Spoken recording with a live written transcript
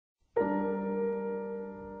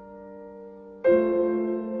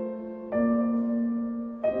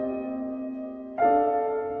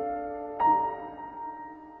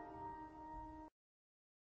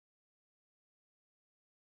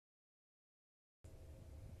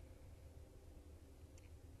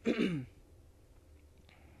Okay,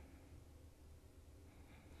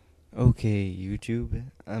 YouTube,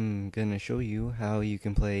 I'm gonna show you how you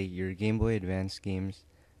can play your Game Boy Advance games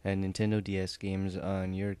and Nintendo DS games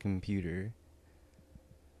on your computer.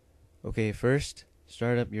 Okay, first,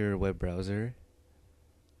 start up your web browser.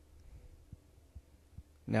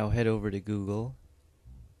 Now head over to Google,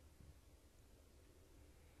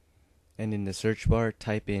 and in the search bar,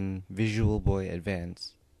 type in Visual Boy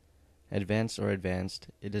Advance. Advanced or advanced,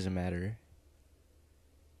 it doesn't matter.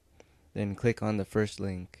 Then click on the first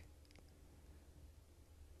link.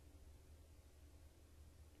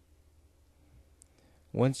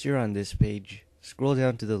 Once you're on this page, scroll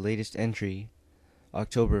down to the latest entry,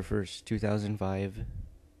 October 1st, 2005.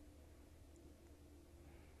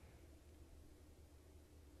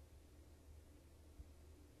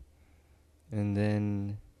 And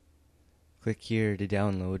then click here to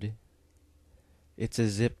download. It's a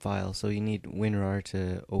zip file, so you need WinRAR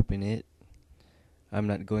to open it. I'm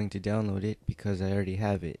not going to download it because I already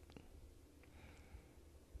have it.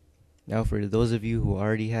 Now for those of you who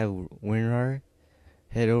already have WinRAR,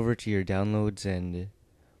 head over to your downloads and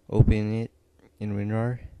open it in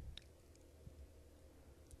WinRAR.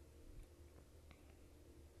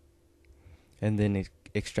 And then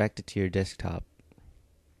extract it to your desktop.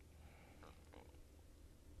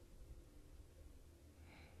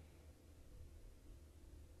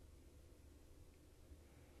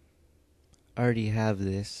 I already have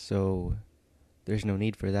this, so there's no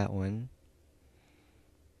need for that one.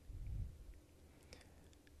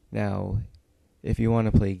 Now, if you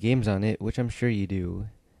want to play games on it, which I'm sure you do,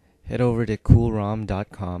 head over to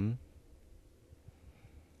coolrom.com.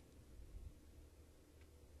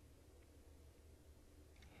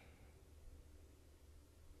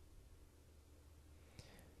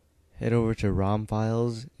 Head over to ROM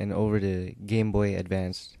files and over to Game Boy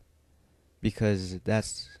Advance, because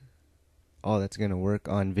that's all that's going to work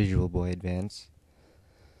on Visual Boy Advance.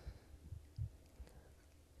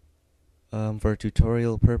 For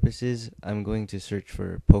tutorial purposes, I'm going to search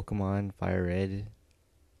for Pokemon Fire Red.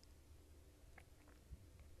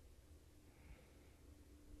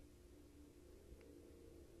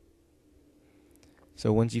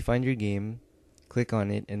 So once you find your game, click on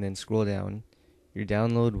it and then scroll down. Your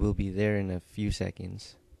download will be there in a few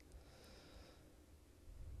seconds.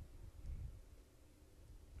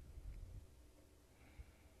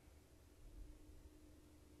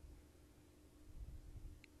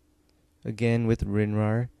 Again, with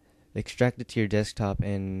WinRAR, extract it to your desktop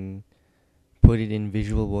and put it in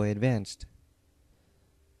Visual Boy Advanced.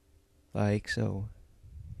 Like so.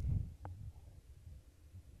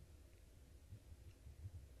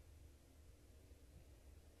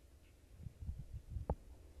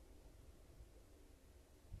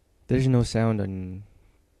 There's no sound on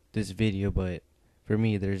this video, but for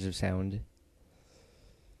me there's a sound.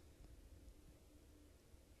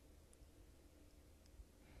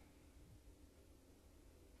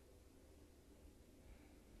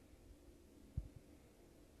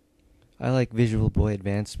 I like Visual Boy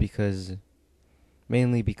Advance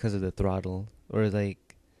mainly because of the throttle, or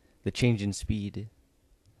like the change in speed,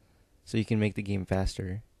 so you can make the game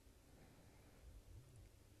faster.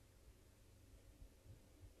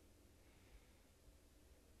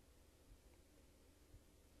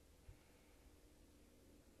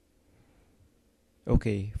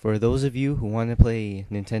 Okay, for those of you who want to play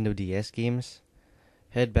Nintendo DS games,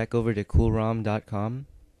 head back over to coolrom.com.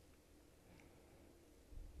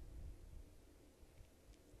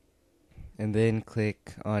 And then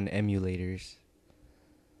click on emulators.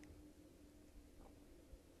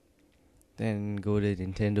 Then go to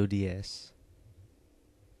Nintendo DS.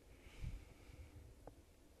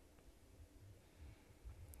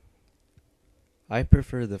 I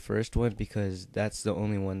prefer the first one because that's the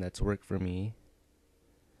only one that's worked for me.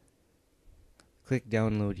 Click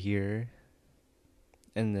download here,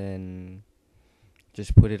 and then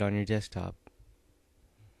just put it on your desktop.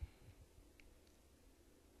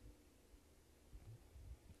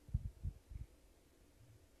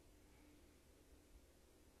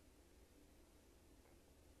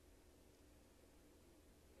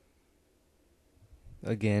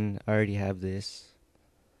 Again, I already have this,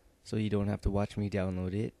 so you don't have to watch me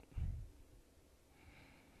download it.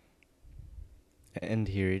 And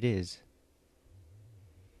here it is.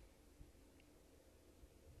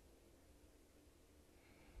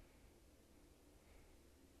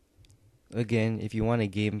 Again, if you want a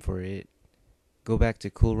game for it, go back to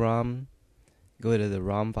CoolROM, go to the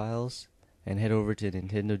ROM files, and head over to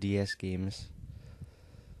Nintendo DS games.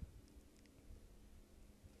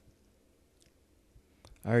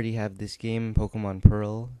 I already have this game, Pokemon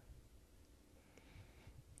Pearl.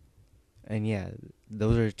 And yeah,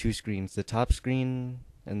 those are two screens, the top screen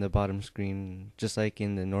and the bottom screen, just like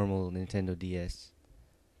in the normal Nintendo DS.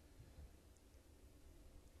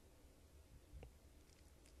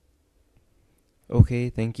 Okay,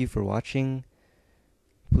 thank you for watching.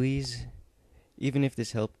 Please, even if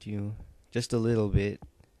this helped you just a little bit,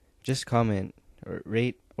 just comment or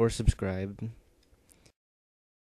rate or subscribe.